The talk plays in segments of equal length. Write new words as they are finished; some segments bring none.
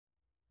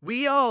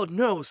We all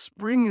know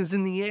spring is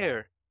in the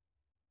air,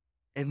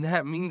 and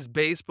that means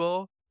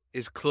baseball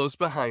is close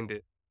behind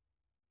it.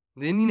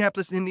 The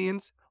Indianapolis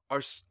Indians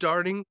are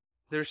starting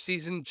their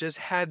season, just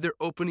had their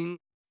opening.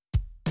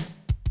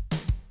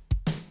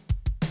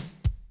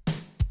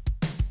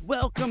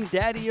 Welcome,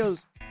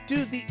 Daddios,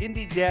 to the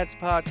Indie Dads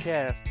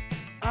Podcast.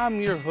 I'm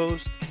your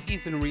host,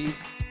 Ethan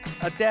Reese,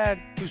 a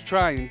dad who's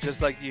trying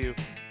just like you.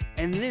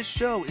 And this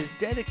show is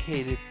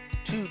dedicated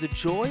to the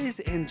joys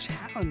and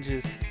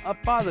challenges of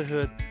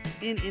fatherhood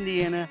in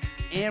Indiana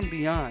and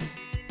beyond.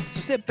 So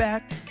sit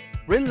back,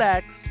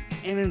 relax,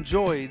 and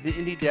enjoy the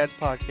Indie Dads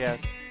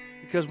Podcast,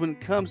 because when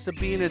it comes to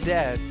being a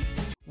dad,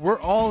 we're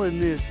all in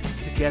this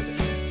together.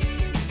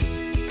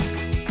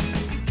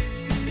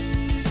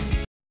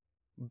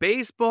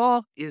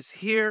 Baseball is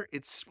here.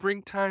 It's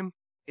springtime.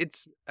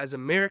 It's as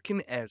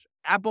American as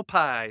apple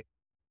pie.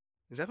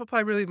 Is apple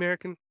pie really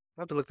American?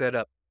 I'll have to look that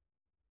up.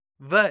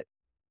 But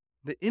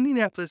the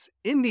Indianapolis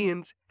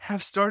Indians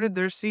have started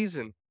their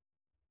season.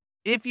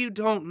 If you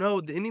don't know,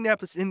 the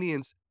Indianapolis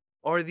Indians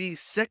are the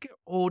second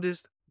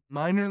oldest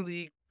minor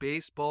league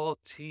baseball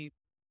team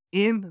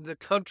in the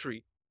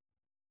country.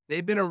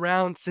 They've been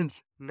around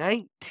since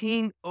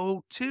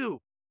 1902.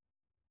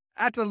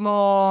 That's a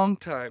long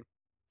time.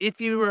 If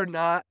you are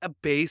not a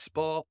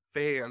baseball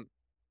fan,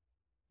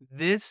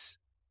 this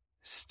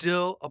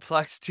still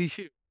applies to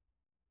you.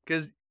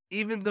 Because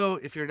even though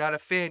if you're not a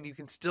fan, you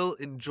can still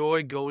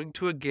enjoy going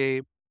to a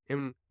game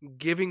and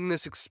giving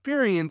this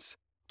experience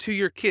to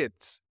your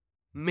kids.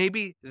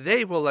 Maybe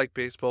they will like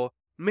baseball.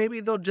 Maybe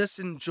they'll just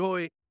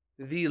enjoy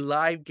the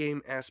live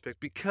game aspect,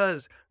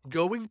 because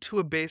going to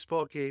a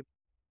baseball game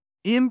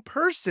in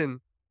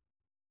person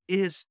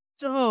is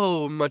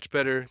so much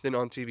better than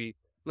on TV.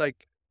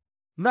 Like,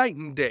 night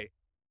and day.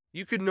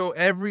 You could know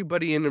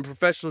everybody in a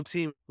professional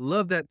team,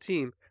 love that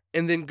team,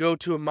 and then go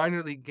to a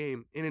minor league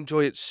game and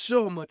enjoy it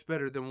so much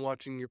better than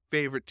watching your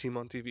favorite team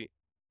on TV.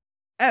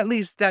 At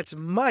least that's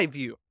my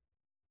view.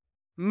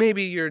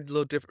 Maybe you're a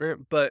little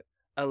different, but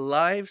a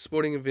live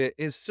sporting event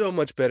is so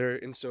much better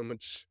and so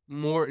much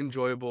more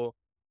enjoyable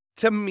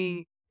to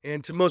me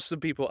and to most of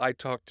the people I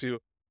talk to,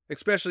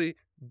 especially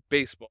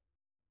baseball.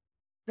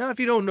 Now, if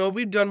you don't know,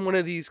 we've done one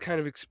of these kind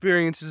of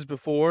experiences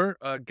before,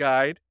 a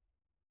guide.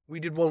 We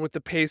did one with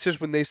the Pacers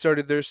when they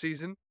started their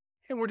season,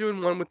 and we're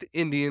doing one with the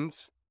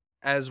Indians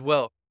as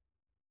well.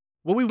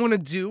 What we want to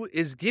do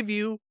is give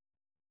you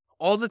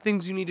all the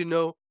things you need to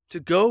know to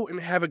go and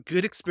have a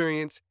good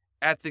experience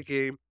at the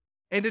game,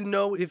 and to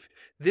know if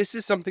this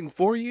is something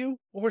for you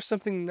or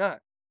something not.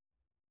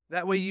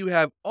 That way you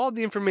have all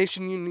the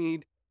information you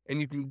need, and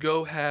you can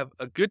go have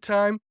a good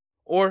time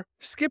or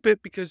skip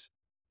it because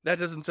that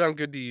doesn't sound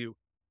good to you.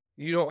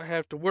 You don't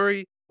have to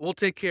worry. We'll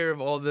take care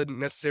of all the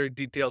necessary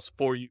details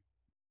for you.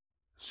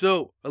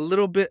 So, a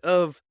little bit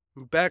of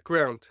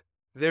background.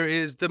 There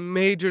is the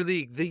Major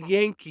League, the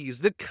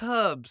Yankees, the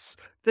Cubs,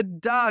 the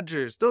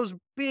Dodgers, those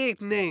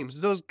big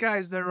names, those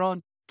guys that are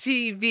on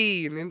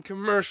TV and in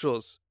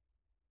commercials.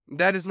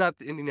 That is not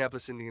the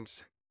Indianapolis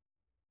Indians.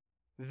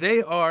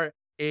 They are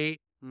a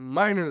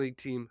minor league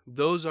team.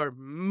 Those are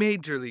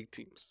major league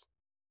teams.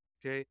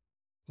 Okay?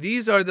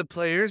 These are the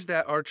players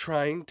that are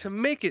trying to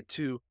make it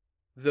to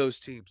those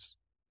teams.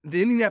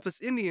 The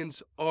Indianapolis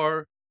Indians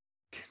are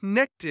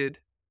connected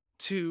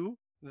to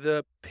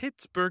the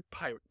Pittsburgh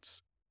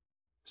Pirates.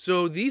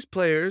 So these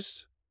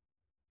players,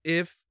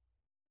 if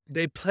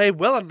they play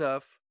well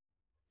enough,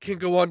 can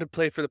go on to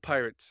play for the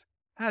Pirates,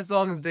 as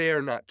long as they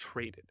are not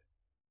traded.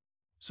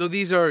 So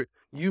these are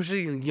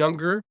usually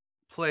younger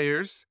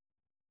players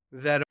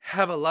that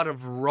have a lot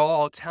of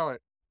raw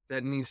talent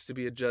that needs to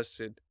be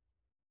adjusted.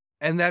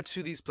 And that's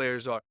who these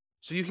players are.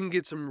 So you can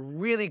get some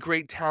really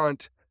great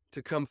talent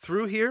to come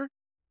through here.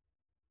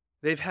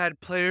 They've had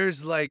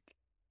players like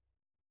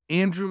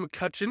Andrew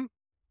McCutchen,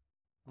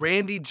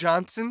 Randy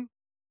Johnson,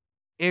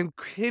 and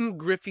Ken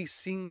Griffey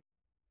Sr.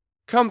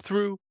 come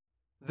through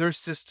their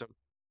system,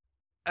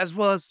 as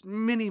well as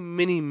many,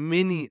 many,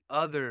 many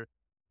other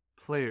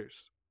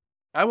players.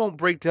 I won't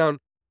break down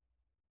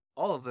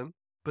all of them,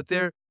 but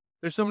there's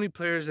so many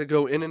players that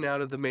go in and out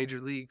of the major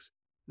leagues,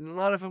 and a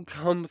lot of them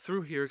come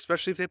through here,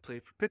 especially if they play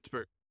for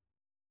Pittsburgh.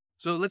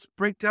 So let's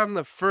break down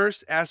the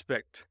first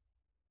aspect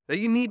that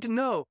you need to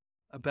know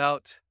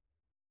about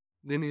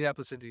the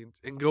Indianapolis Indians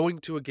and going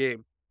to a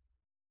game.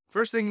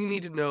 First thing you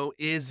need to know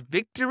is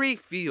Victory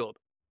Field.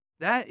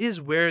 That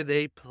is where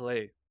they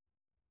play.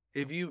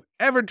 If you've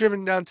ever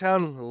driven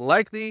downtown,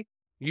 likely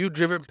you've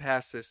driven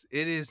past this.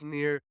 It is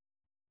near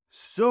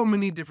so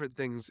many different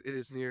things. It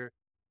is near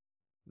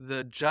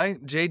the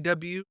giant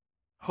JW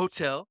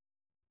Hotel,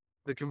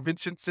 the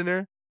Convention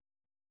Center,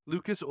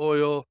 Lucas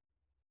Oil,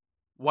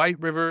 White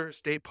River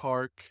State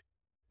Park.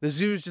 The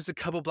zoo is just a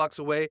couple blocks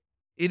away.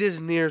 It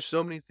is near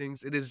so many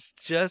things. It is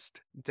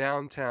just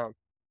downtown,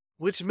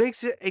 which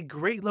makes it a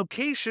great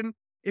location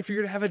if you're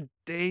going to have a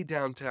day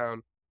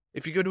downtown.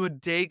 If you go to a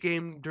day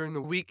game during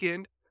the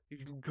weekend, you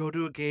can go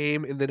to a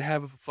game and then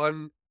have a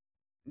fun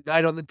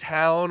night on the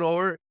town,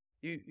 or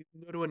you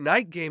can go to a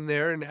night game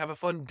there and have a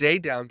fun day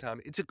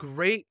downtown. It's a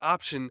great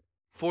option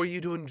for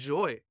you to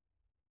enjoy.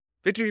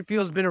 Victory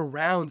Field's been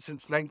around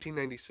since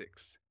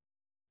 1996.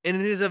 And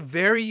it is a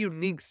very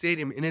unique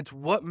stadium, and it's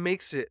what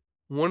makes it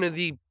one of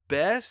the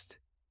best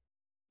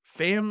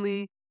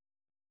family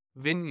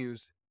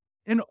venues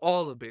in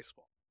all of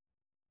baseball.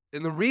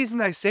 And the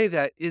reason I say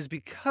that is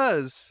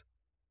because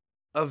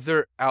of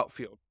their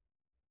outfield.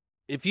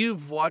 If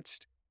you've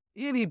watched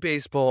any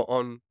baseball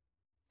on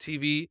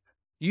TV,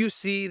 you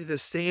see the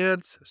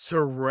stands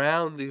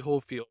surround the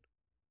whole field.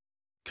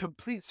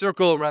 Complete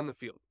circle around the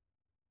field.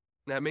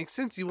 That makes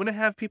sense. You want to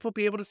have people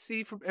be able to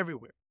see from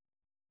everywhere.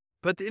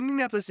 But the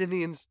Indianapolis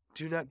Indians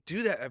do not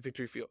do that at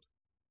Victory Field.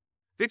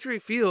 Victory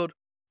Field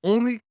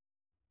only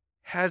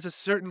has a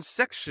certain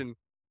section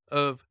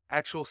of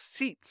actual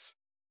seats.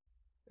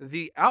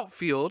 The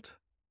outfield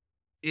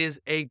is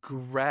a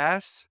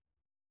grass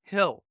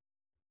hill.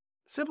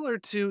 Similar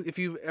to if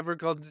you've ever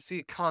gone to see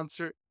a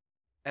concert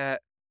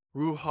at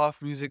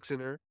Ruhoff Music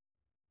Center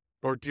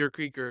or Deer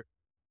Creek or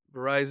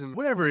Verizon,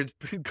 whatever it's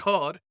been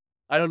called.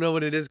 I don't know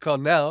what it is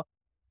called now,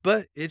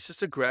 but it's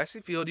just a grassy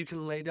field. You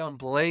can lay down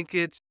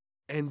blankets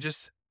and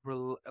just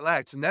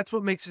relax. And that's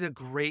what makes it a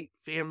great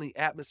family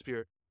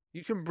atmosphere.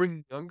 You can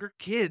bring younger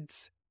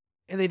kids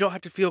and they don't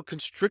have to feel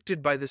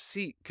constricted by the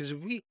seat, because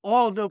we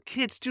all know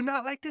kids do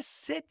not like to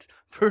sit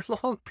for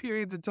long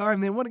periods of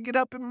time. They want to get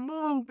up and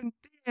move and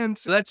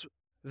dance. So that's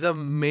the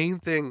main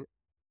thing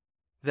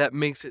that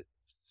makes it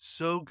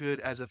so good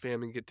as a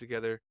family get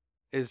together,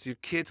 is your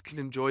kids can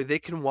enjoy. They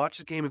can watch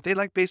the game. If they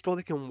like baseball,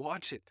 they can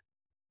watch it.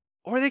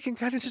 Or they can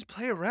kind of just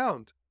play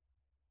around.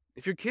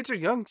 If your kids are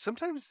young,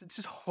 sometimes it's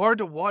just hard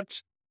to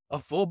watch a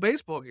full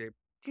baseball game.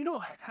 You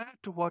don't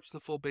have to watch the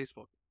full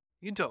baseball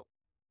game. You don't.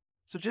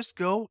 So just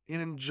go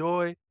and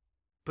enjoy,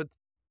 but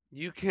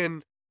you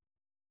can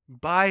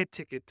buy a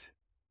ticket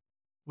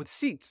with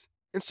seats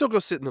and still go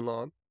sit in the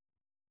lawn.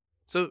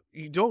 So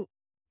you don't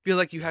feel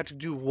like you have to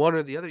do one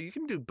or the other. You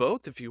can do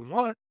both if you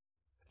want.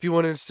 If you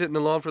want to sit in the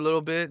lawn for a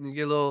little bit and you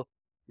get a little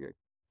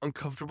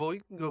uncomfortable,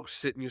 you can go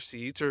sit in your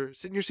seats, or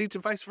sit in your seats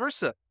and vice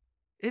versa.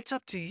 It's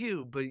up to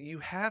you, but you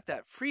have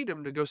that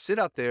freedom to go sit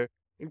out there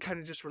and kind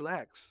of just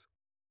relax.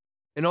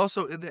 And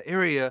also in the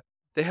area,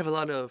 they have a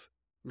lot of,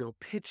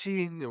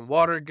 pitching and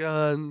water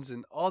guns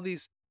and all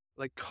these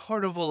like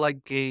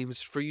carnival-like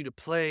games for you to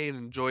play and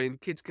enjoy.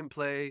 And kids can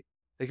play.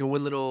 They can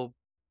win little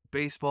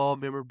baseball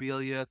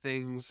memorabilia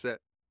things that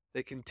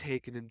they can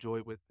take and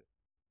enjoy with them.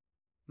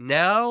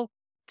 Now,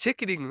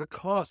 ticketing, the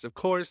cost. Of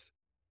course,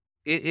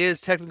 it is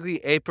technically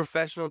a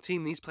professional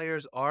team. These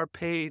players are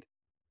paid,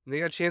 and they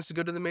got a chance to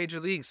go to the major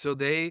leagues. So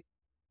they,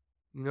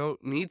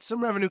 need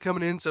some revenue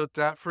coming in, so it's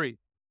not free.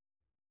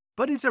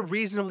 But it's a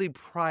reasonably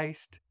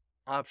priced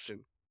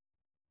option.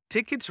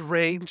 Tickets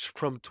range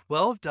from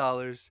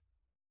 $12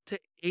 to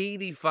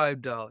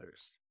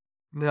 $85.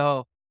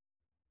 Now,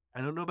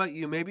 I don't know about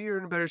you. Maybe you're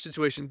in a better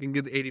situation and can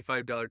get the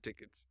 $85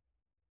 tickets.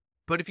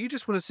 But if you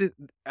just want to sit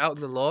out in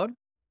the lawn,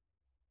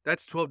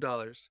 that's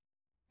 $12.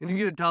 And you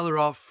get $1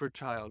 off for a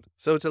child.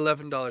 So it's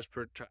 $11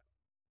 per child.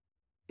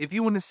 If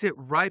you want to sit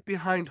right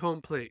behind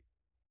home plate,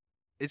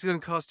 it's going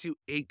to cost you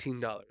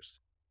 $18.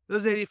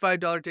 Those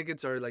 $85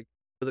 tickets are like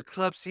for the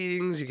club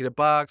seatings, you get a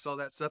box, all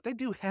that stuff. They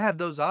do have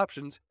those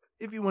options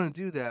if you want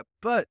to do that,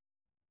 but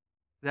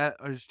that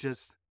is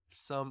just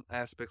some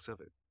aspects of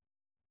it.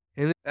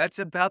 And that's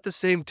about the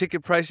same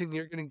ticket pricing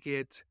you're going to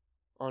get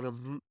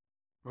on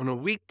a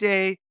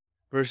weekday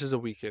versus a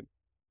weekend.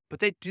 But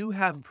they do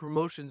have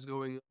promotions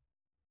going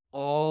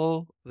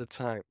all the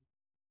time.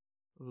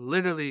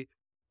 Literally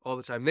all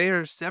the time. There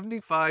are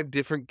 75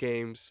 different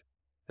games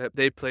that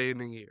they play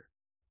in a year.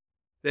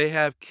 They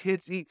have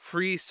kids eat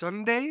free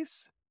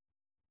Sundays.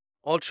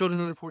 All children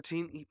under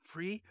 14 eat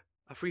free.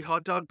 A free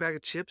hot dog, bag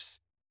of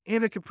chips,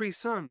 and a Capri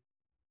Sun.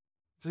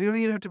 So you don't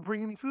even have to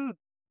bring any food.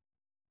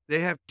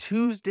 They have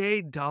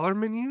Tuesday dollar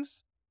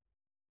menus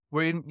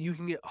where you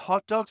can get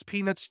hot dogs,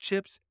 peanuts,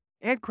 chips,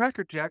 and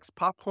Cracker Jacks,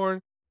 popcorn,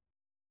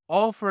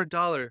 all for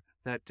 $1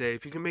 that day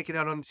if you can make it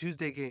out on the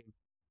Tuesday game.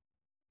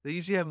 They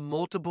usually have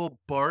multiple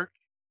bark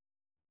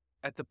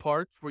at the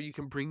parks where you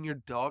can bring your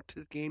dog to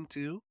the game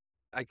too.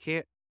 I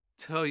can't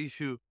tell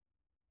you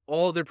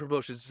all their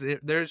promotions.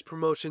 There's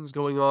promotions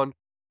going on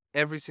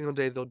every single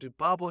day. They'll do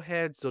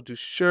bobbleheads, they'll do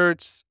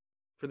shirts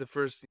for the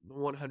first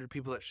 100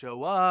 people that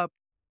show up.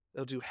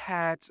 They'll do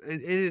hats.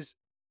 It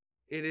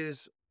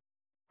is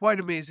quite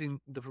amazing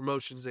the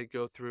promotions they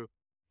go through.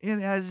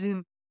 And as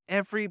in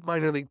every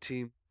minor league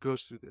team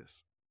goes through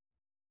this.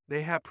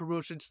 They have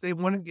promotions. They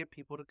want to get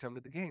people to come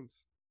to the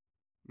games.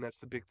 And that's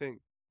the big thing.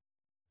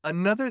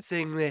 Another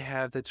thing they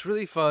have that's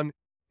really fun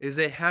is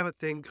they have a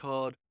thing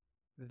called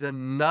the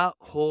Not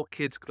Whole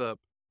Kids Club.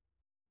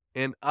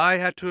 And I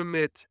have to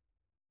admit,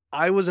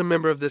 I was a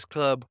member of this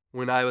club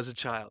when I was a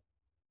child.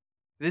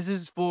 This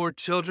is for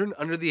children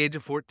under the age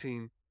of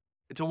 14.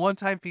 It's a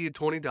one-time fee of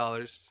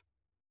 $20,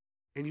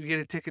 and you get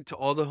a ticket to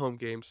all the home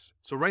games.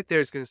 So right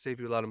there, it's going to save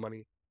you a lot of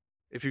money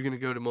if you're going to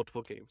go to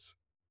multiple games.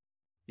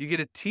 You get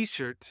a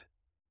t-shirt,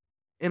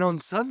 and on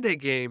Sunday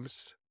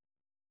games,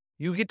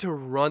 You get to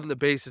run the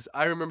bases.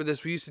 I remember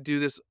this. We used to do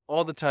this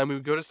all the time. We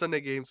would go to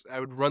Sunday games. I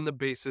would run the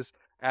bases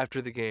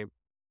after the game.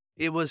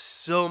 It was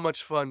so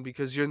much fun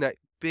because you're in that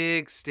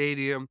big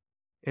stadium,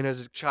 and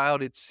as a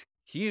child, it's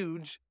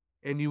huge,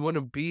 and you want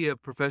to be a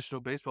professional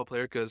baseball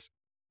player because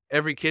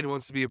every kid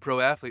wants to be a pro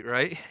athlete,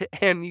 right?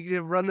 And you get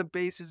to run the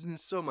bases, and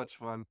it's so much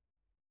fun.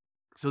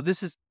 So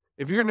this is,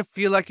 if you're going to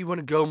feel like you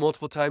want to go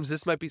multiple times,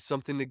 this might be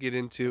something to get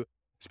into,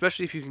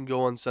 especially if you can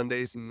go on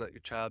Sundays and let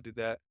your child do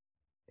that.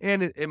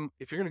 And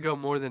if you're going to go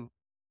more than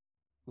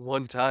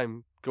one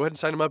time, go ahead and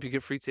sign them up. You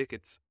get free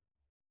tickets.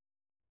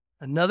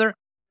 Another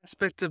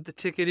aspect of the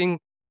ticketing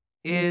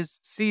is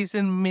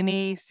season,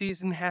 mini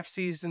season, half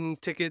season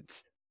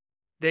tickets.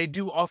 They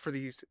do offer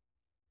these.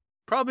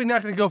 Probably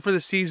not going to go for the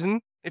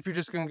season if you're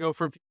just going to go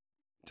for a few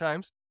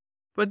times,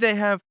 but they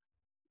have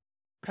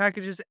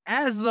packages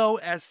as low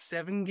as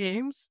 7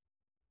 games.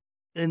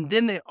 And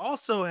then they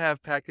also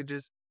have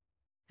packages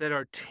that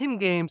are 10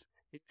 games.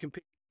 You can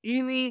pick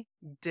any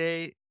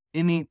day,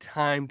 any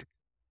time.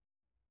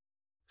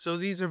 So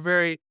these are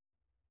very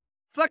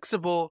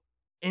flexible,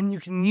 and you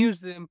can use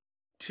them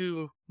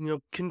to,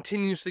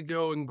 continuously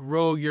go and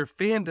grow your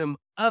fandom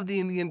of the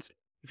Indians.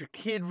 If your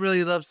kid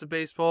really loves the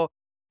baseball,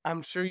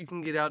 I'm sure you can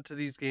get out to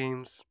these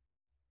games.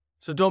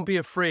 So don't be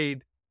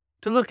afraid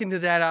to look into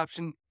that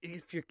option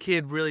if your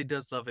kid really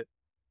does love it.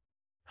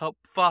 Help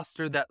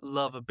foster that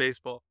love of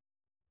baseball.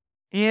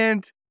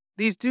 And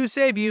these do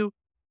save you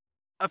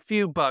a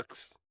few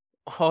bucks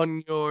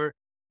on your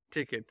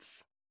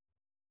tickets.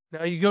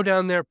 Now you go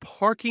down there,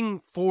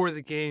 parking for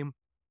the game.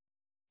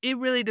 It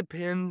really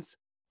depends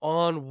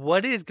on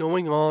what is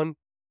going on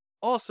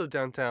also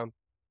downtown.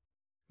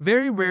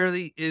 Very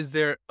rarely is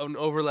there an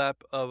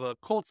overlap of a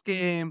Colts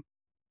game,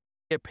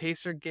 a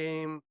Pacer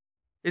game.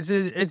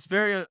 It's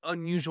very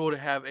unusual to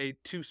have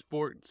 2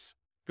 sports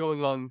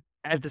going on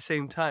at the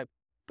same time.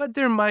 But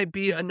there might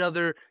be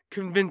another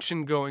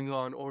convention going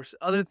on or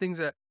other things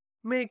that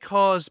may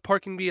cause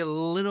parking be a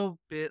little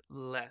bit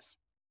less.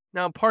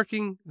 Now,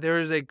 parking, there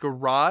is a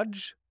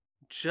garage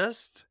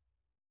just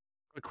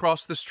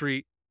across the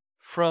street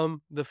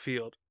from the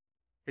field.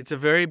 It's a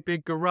very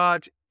big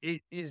garage.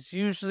 It is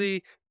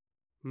usually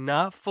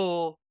not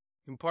full.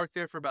 You can park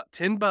there for about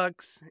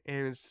 $10,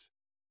 and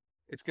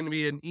it's going to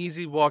be an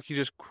easy walk. You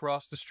just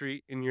cross the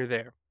street and you're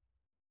there.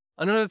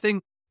 Another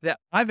thing that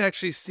I've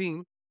actually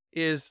seen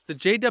is the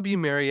JW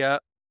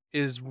Marriott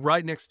is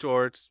right next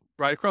door. It's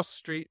right across the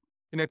street,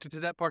 connected to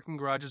that parking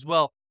garage as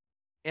well.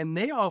 And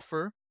they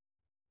offer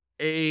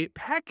a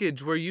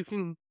package where you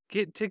can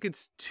get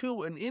tickets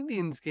to an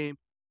Indians game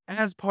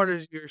as part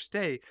of your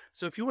stay.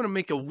 So if you want to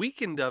make a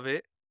weekend of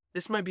it,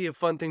 this might be a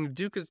fun thing to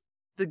do because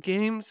the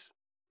games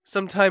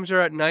sometimes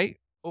are at night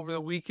over the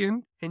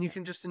weekend, and you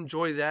can just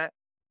enjoy that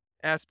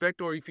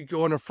aspect. Or if you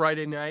go on a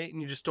Friday night and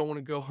you just don't want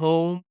to go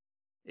home,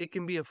 it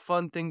can be a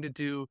fun thing to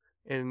do,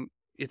 and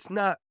it's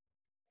not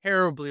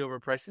terribly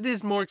overpriced. It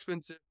is more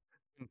expensive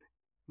than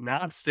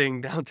not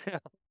staying downtown,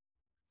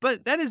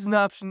 but that is an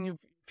option if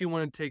you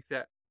want to take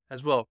that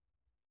as well.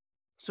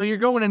 So you're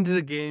going into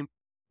the game.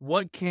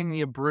 What can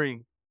you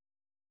bring?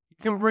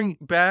 You can bring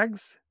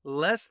bags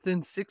less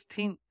than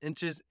 16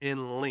 inches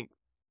in length.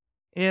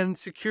 And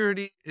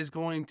security is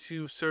going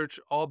to search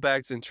all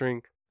bags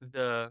entering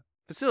the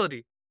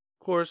facility.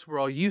 Of course, we're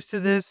all used to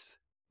this.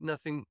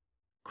 Nothing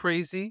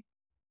crazy.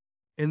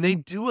 And they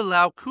do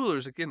allow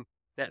coolers. Again,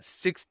 that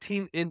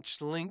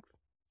 16-inch length.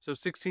 So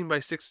 16 by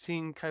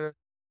 16 kind of,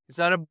 it's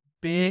not a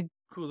big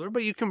cooler,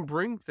 but you can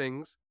bring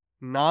things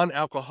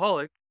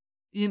non-alcoholic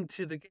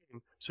into the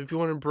game. So if you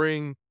want to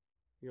bring,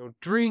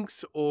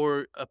 drinks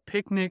or a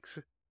picnic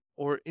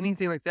or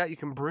anything like that, you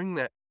can bring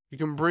that. You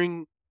can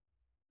bring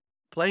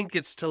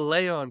blankets to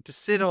lay on, to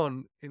sit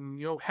on,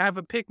 and, have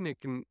a picnic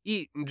and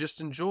eat and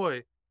just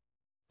enjoy.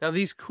 Now,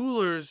 these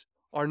coolers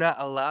are not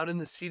allowed in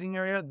the seating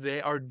area.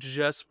 They are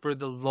just for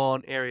the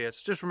lawn area.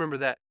 So just remember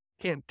that.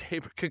 Can't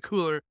take a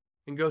cooler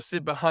and go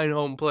sit behind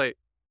home plate.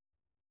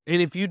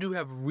 And if you do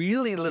have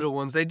really little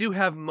ones, they do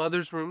have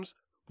mother's rooms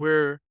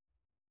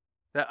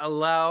that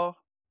allow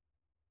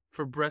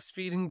for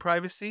breastfeeding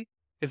privacy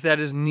if that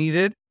is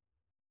needed,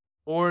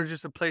 or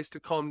just a place to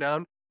calm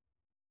down.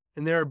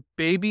 And there are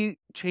baby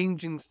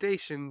changing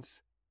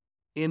stations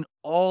in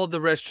all the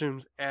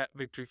restrooms at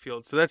Victory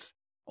Field. So that's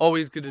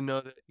always good to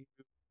know that you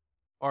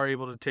are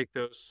able to take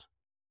those.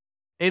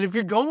 And if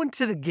you're going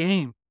to the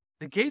game,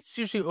 the gates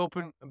usually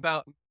open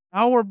about an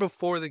hour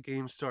before the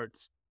game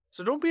starts.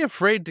 So don't be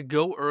afraid to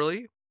go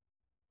early.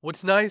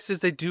 What's nice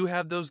is they do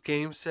have those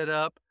games set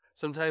up.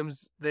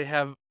 Sometimes they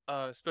have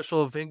a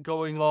special event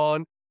going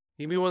on.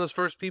 You can be one of those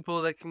first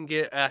people that can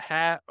get a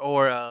hat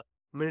or a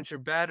miniature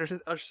bat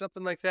or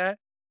something like that.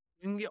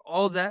 You can get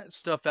all that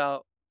stuff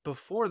out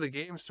before the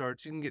game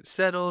starts. You can get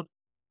settled.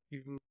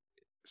 You can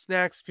get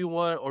snacks if you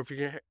want, or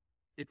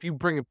if you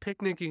bring a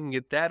picnic, you can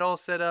get that all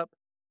set up.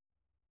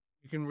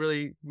 You can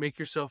really make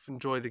yourself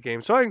enjoy the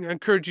game. So I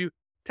encourage you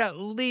to at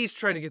least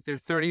try to get there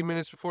 30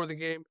 minutes before the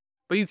game,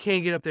 but you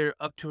can get up there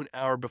up to an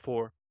hour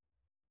before.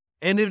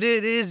 And if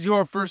it is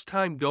your first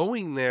time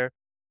going there,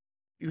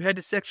 you head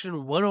to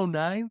section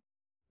 109.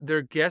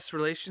 their guest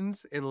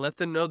relations and let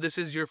them know this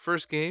is your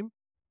first game,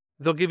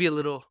 they'll give you a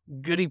little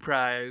goodie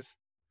prize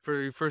for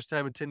your first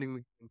time attending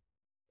the game.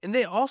 And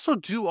they also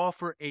do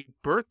offer a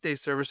birthday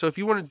service. So if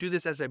you want to do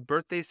this as a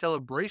birthday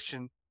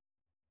celebration,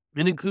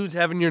 it includes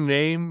having your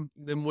name,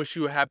 them wish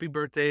you a happy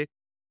birthday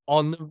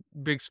on the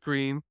big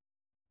screen,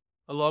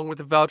 along with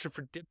a voucher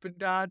for Dippin'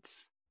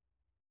 Dots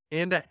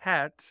and a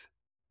hat.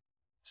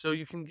 So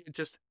you can get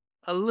just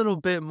a little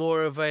bit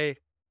more of a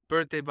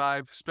birthday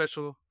vibe,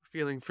 special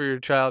feeling for your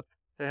child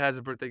that has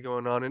a birthday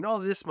going on. And all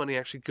this money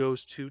actually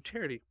goes to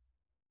charity.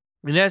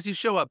 And as you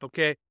show up,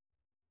 okay,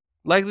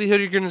 likelihood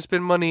you're going to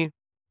spend money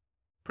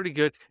pretty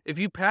good. If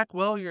you pack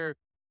well your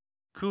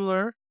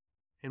cooler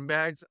and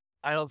bags,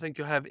 I don't think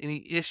you'll have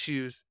any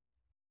issues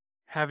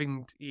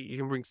having to eat. You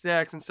can bring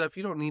snacks and stuff.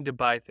 You don't need to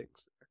buy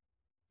things there.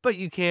 But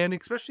you can,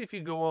 especially if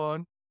you go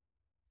on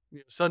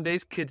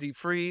Sundays, kids eat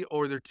free,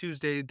 or their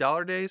Tuesday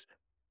dollar days.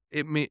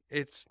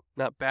 It's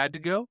not bad to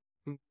go.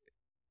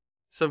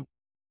 So,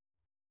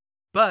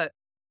 but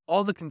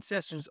all the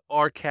concessions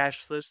are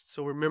cashless.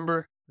 So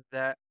remember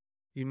that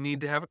you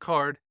need to have a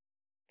card.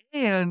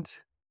 And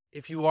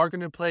if you are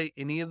going to play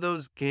any of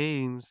those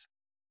games,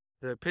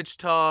 the pitch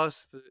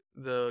toss,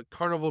 the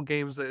carnival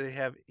games that they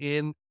have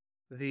in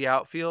the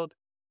outfield,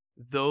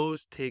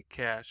 those take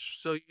cash.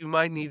 So you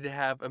might need to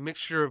have a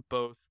mixture of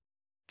both.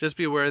 Just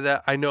be aware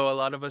that I know a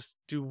lot of us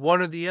do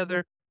one or the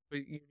other,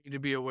 but you need to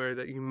be aware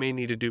that you may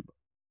need to do both.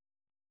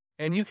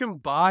 And you can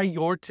buy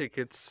your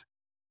tickets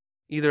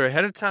either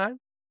ahead of time,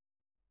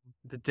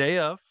 the day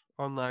of,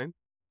 online.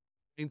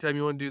 Anytime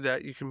you want to do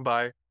that, you can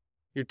buy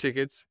your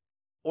tickets.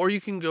 Or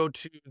you can go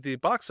to the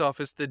box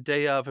office the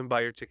day of and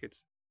buy your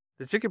tickets.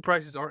 The ticket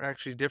prices aren't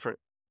actually different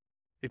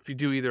if you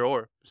do either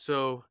or.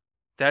 So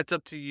that's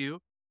up to you.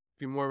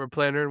 If you're more of a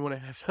planner and want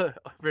to have it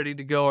ready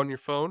to go on your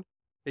phone,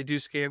 they do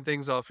scan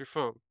things off your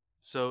phone.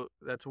 So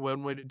that's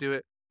one way to do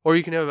it. Or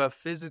you can have a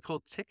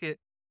physical ticket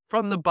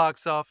from the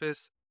box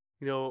office,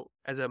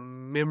 as a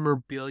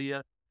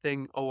memorabilia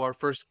thing. Oh, our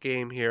first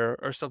game here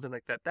or something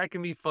like that. That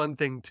can be a fun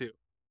thing too.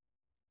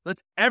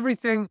 That's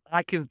everything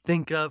I can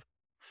think of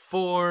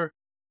for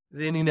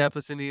the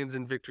Indianapolis Indians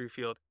and Victory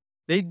Field.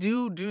 They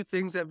do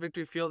things at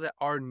Victory Field that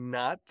are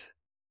not,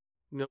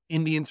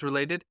 Indians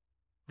related.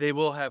 They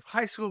will have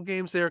high school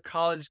games there,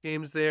 college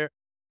games there,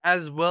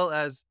 as well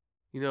as,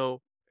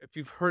 if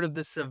you've heard of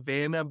the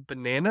Savannah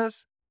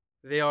Bananas,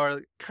 they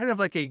are kind of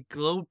like a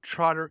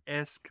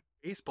Globetrotter-esque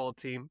baseball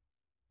team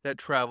that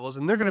travels,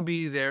 and they're going to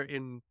be there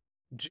in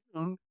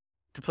June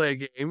to play a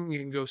game. You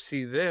can go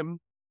see them.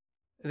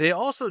 They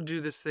also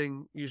do this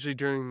thing usually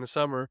during the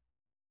summer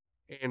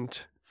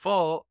and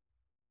fall,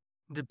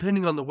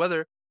 depending on the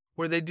weather,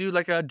 where they do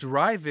like a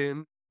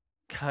drive-in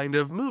kind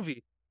of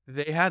movie.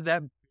 They have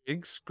that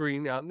big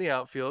screen out in the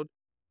outfield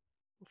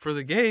for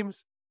the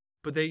games,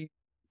 but they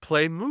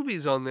play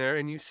movies on there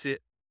and you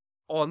sit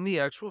on the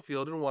actual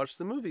field and watch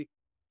the movie.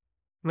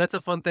 And that's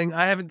a fun thing.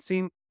 I haven't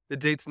seen the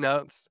dates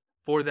announced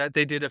for that.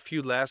 They did a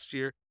few last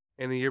year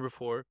and the year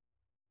before.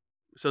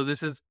 So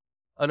this is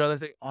another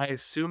thing. I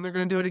assume they're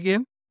going to do it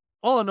again.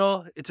 All in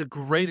all, it's a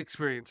great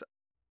experience.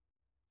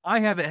 I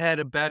haven't had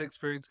a bad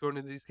experience going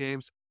to these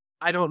games.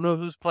 I don't know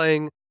who's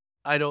playing.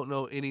 I don't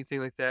know anything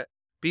like that.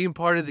 Being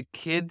part of the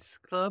kids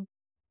club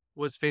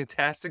was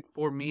fantastic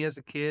for me as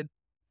a kid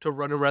to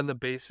run around the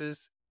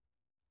bases.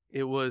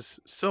 It was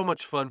so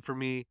much fun for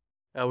me.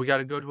 We got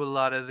to go to a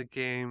lot of the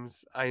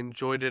games. I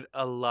enjoyed it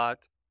a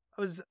lot.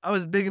 I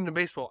was big into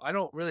baseball. I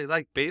don't really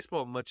like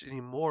baseball much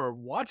anymore or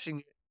watching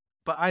it,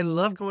 but I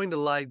love going to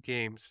live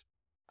games.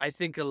 I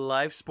think a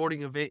live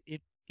sporting event in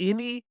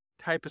any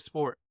type of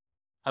sport.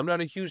 I'm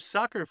not a huge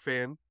soccer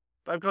fan,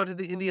 but I've gone to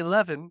the Indy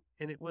 11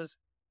 and it was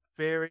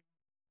very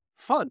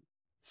fun.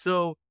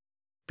 So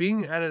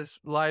being at a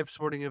live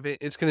sporting event,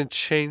 it's going to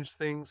change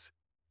things.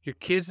 Your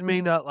kids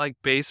may not like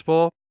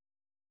baseball,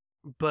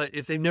 but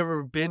if they've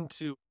never been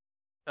to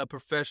a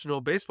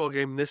professional baseball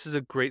game, this is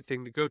a great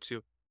thing to go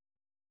to.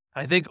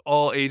 I think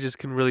all ages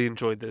can really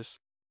enjoy this.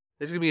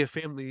 This is going to be a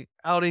family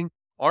outing.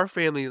 Our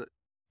family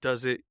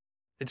does it.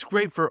 It's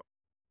great for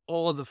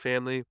all of the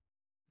family.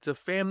 It's a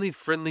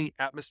family-friendly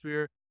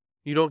atmosphere.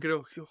 You don't get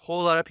a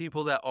whole lot of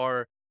people that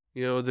are,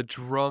 the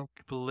drunk,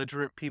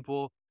 belligerent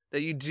people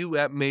that you do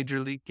at major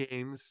league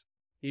games.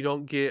 You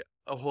don't get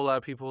a whole lot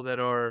of people that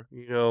are,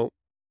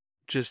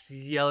 just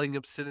yelling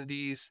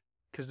obscenities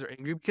because they're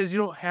angry, because you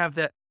don't have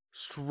that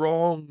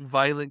strong,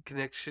 violent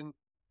connection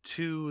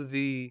to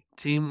the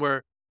team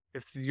where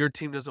if your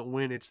team doesn't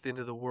win, it's the end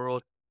of the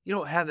world. You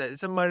don't have that.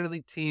 It's a minor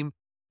league team.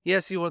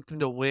 Yes, you want them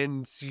to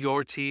win. It's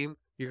your team.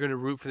 You're going to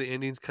root for the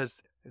Indians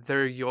because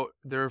they're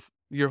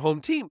your home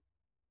team.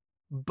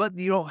 But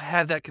you don't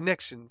have that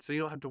connection, so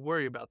you don't have to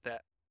worry about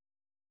that.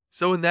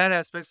 So in that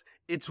aspect,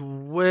 it's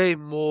way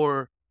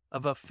more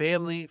of a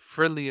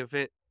family-friendly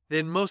event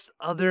than most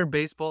other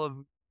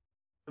baseball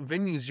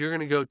venues you're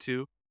going to go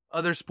to,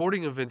 other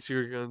sporting events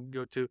you're going to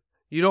go to.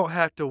 You don't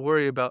have to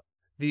worry about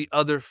the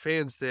other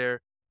fans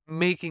there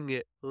making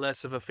it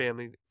less of a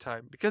family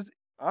time. Because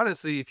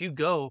honestly, if you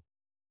go,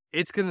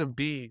 it's going to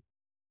be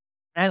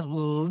at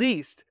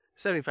least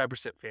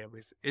 75%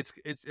 families. It's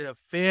a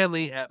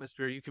family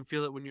atmosphere. You can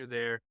feel it when you're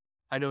there.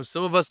 I know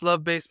some of us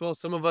love baseball.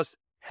 Some of us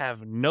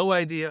have no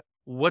idea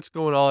what's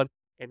going on.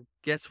 And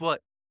guess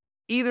what?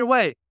 Either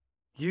way,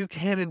 you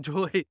can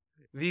enjoy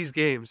these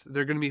games.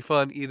 They're going to be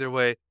fun either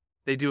way.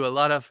 They do a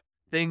lot of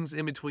things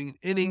in between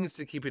innings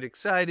to keep it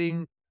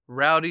exciting.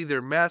 Rowdy,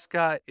 their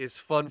mascot, is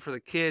fun for the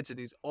kids, and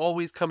he's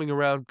always coming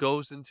around,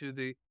 goes into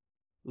the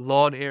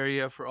lawn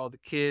area for all the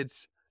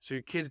kids. So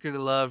your kids are going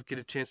to get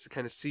a chance to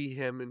kind of see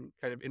him and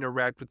kind of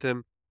interact with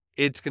him.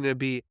 It's going to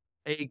be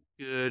a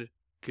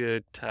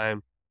good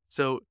time.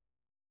 So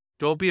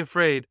don't be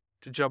afraid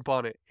to jump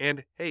on it.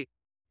 And hey,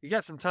 you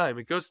got some time.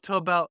 It goes till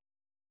about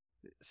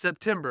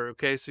September,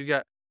 okay? So you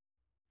got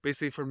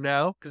basically from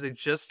now, because they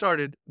just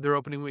started their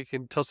opening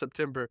weekend until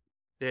September,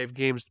 they have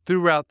games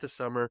throughout the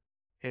summer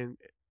and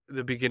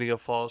the beginning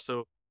of fall.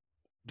 So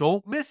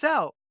don't miss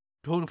out.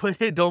 Don't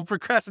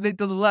procrastinate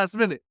till the last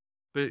minute.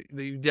 But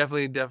you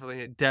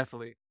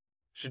definitely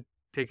should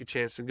take a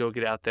chance and go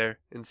get out there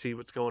and see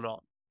what's going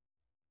on.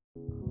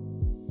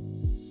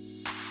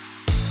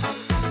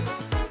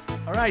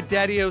 All right,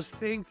 Daddios,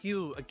 thank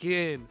you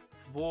again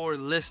for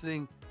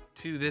listening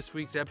to this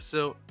week's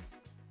episode.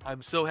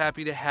 I'm so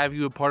happy to have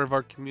you a part of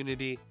our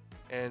community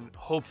and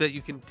hope that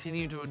you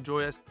continue to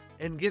enjoy us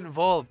and get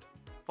involved.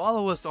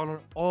 Follow us on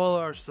all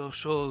our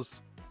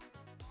socials,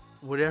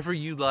 whatever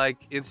you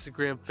like,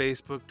 Instagram,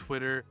 Facebook,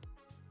 Twitter,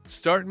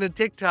 starting a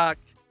TikTok.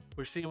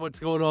 We're seeing what's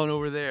going on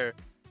over there.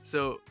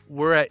 So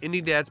we're at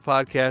Indie Dads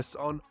Podcast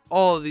on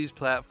all of these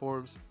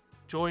platforms.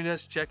 Join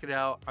us, check it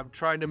out. I'm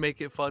trying to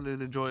make it fun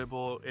and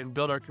enjoyable and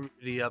build our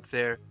community up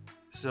there.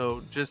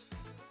 So just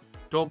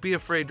don't be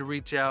afraid to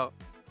reach out.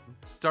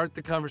 Start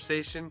the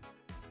conversation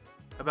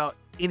about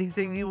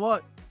anything you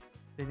want.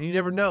 And you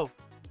never know,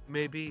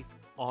 maybe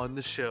on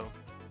the show.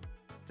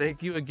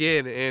 Thank you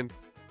again, and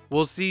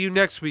we'll see you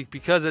next week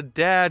because a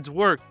dad's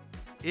work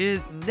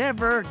is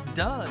never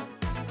done.